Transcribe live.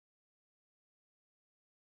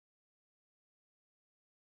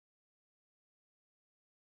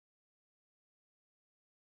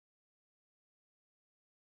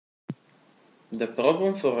The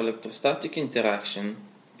problem for electrostatic interaction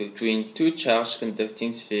between two charged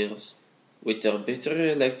conducting spheres with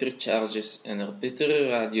arbitrary electric charges and arbitrary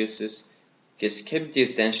radiuses has kept the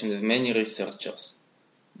attention of many researchers.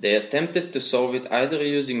 They attempted to solve it either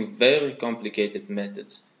using very complicated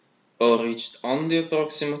methods or reached only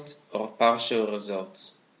approximate or partial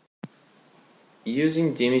results.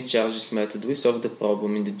 Using the image charges method, we solved the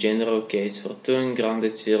problem in the general case for two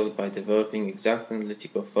ungrounded spheres by developing exact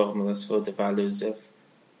analytical formulas for the values of,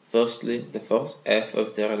 firstly, the force F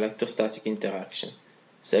of their electrostatic interaction,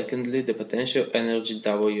 secondly, the potential energy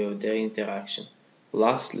W of their interaction,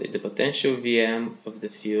 lastly, the potential Vm of the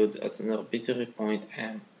field at an arbitrary point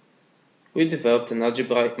M. We developed an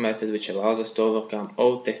algebraic method which allows us to overcome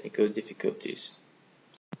all technical difficulties.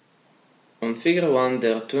 On Figure 1,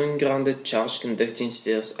 there are two ungrounded charged conducting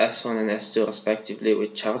spheres S1 and S2 respectively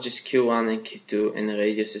with charges Q1 and Q2 and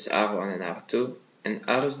radiuses R1 and R2, and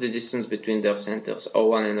R is the distance between their centers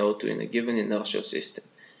O1 and O2 in a given inertial system.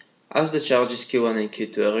 As the charges Q1 and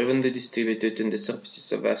Q2 are evenly distributed in the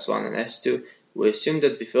surfaces of S1 and S2, we assume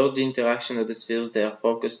that before the interaction of the spheres they are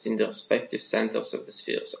focused in the respective centers of the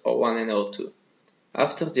spheres O1 and O2.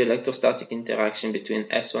 After the electrostatic interaction between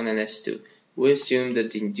S1 and S2, we assume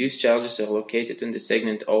that the induced charges are located on the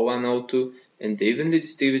segment O1-O2 and evenly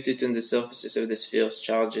distributed on the surfaces of the sphere's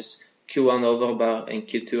charges Q1 over bar and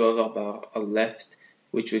Q2 over bar are left,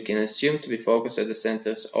 which we can assume to be focused at the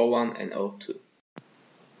centers O1 and O2.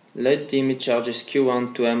 Let the image charges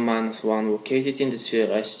Q1 to M-1 located in the sphere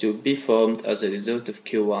S2 be formed as a result of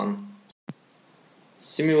Q1.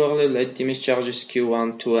 Similarly, let the image charges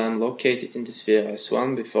Q1 to M located in the sphere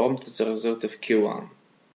S1 be formed as a result of Q1.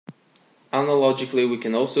 Analogically, we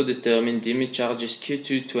can also determine the image charges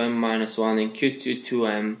Q2 to M-1 and Q2 to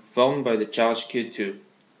M formed by the charge Q2.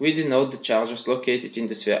 We denote the charges located in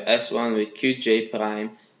the sphere S1 with Qj'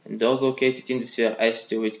 and those located in the sphere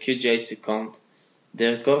S2 with Qj second.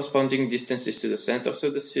 Their corresponding distances to the centers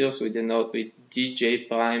of the spheres we denote with Dj'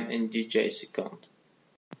 and Dj second.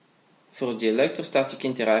 For the electrostatic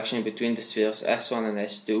interaction between the spheres S1 and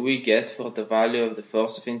S2, we get for the value of the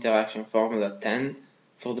force of interaction formula 10,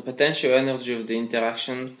 for the potential energy of the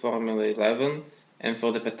interaction formula 11, and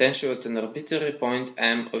for the potential at an arbitrary point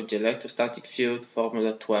M of the electrostatic field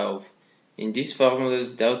formula 12. In these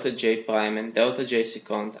formulas, delta J' and delta J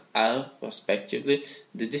second are, respectively,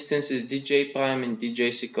 the distances Dj' and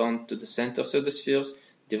Dj second to the centers of the spheres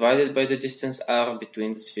divided by the distance r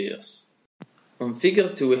between the spheres. On Figure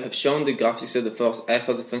 2, we have shown the graphics of the force F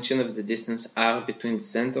as a function of the distance r between the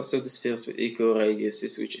centers of the spheres with equal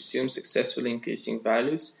radiuses, which assume successfully increasing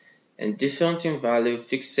values, and different in value,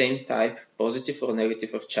 fixed same type, positive or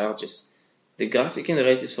negative of charges. The graphic in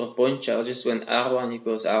red is for point charges when R1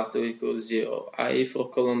 equals R2 equals 0, i.e. for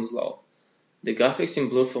Coulomb's law. The graphics in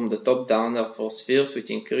blue from the top down are for spheres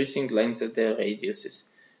with increasing lengths of their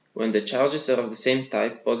radiuses. When the charges are of the same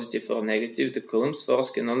type, positive or negative, the Coulomb's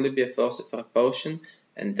force can only be a force of repulsion,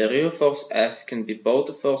 and the real force F can be both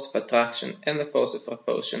a force of attraction and a force of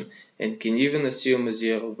repulsion, and can even assume a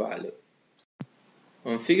zero value.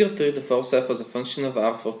 On Figure 3, the force F as a function of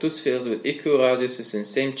R for two spheres with equal radiuses and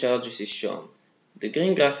same charges is shown. The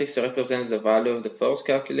green graphics represents the value of the force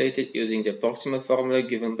calculated using the approximate formula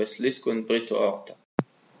given by Slisko and Brito-Orta.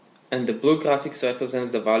 And the blue graphics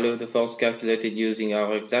represents the value of the force calculated using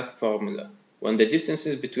our exact formula. When the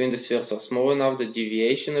distances between the spheres are small enough, the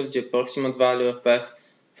deviation of the approximate value of F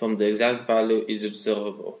from the exact value is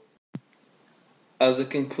observable. As a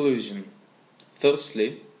conclusion,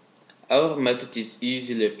 firstly, our method is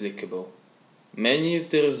easily applicable. Many of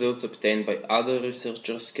the results obtained by other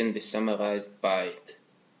researchers can be summarized by it.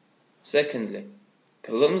 Secondly,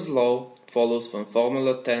 Coulomb's law follows from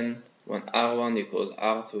formula 10 when R1 equals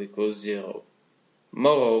R2 equals 0.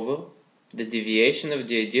 Moreover, the deviation of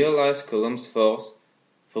the idealized Coulomb's force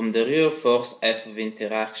from the real force F of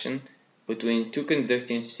interaction between two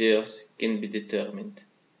conducting spheres can be determined.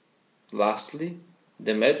 Lastly,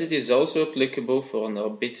 the method is also applicable for an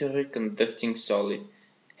arbitrary conducting solid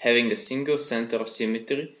having a single center of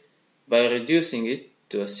symmetry by reducing it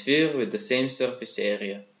to a sphere with the same surface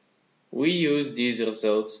area. We use these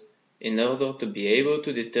results in order to be able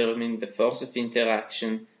to determine the force of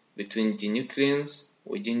interaction between the nucleons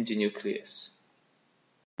within the nucleus.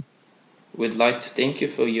 We'd like to thank you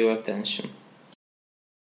for your attention.